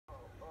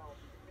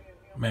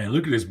Man,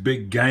 look at this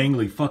big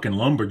gangly fucking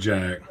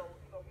lumberjack.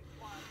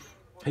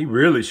 He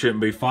really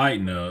shouldn't be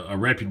fighting a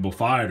reputable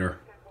fighter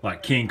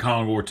like King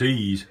Kong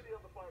Ortiz.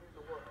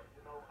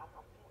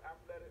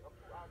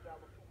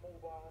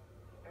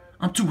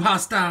 I'm too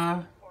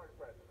hostile.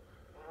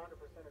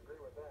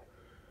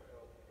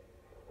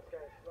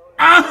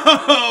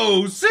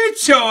 Oh,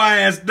 sit your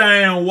ass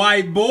down,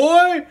 white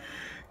boy.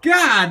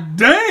 God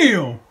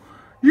damn.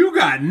 You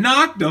got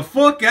knocked the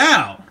fuck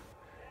out.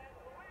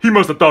 He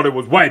must have thought it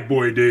was white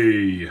boy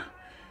day.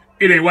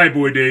 It ain't white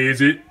boy day, is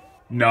it?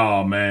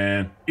 Nah,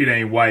 man. It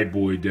ain't white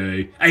boy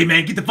day. Hey,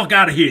 man, get the fuck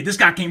out of here. This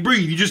guy can't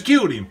breathe. You just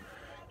killed him.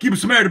 Give him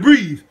some air to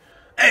breathe.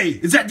 Hey,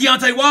 is that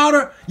Deontay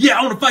Wilder? Yeah,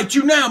 I want to fight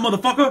you now,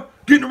 motherfucker.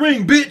 Get in the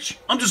ring, bitch.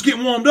 I'm just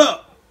getting warmed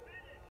up.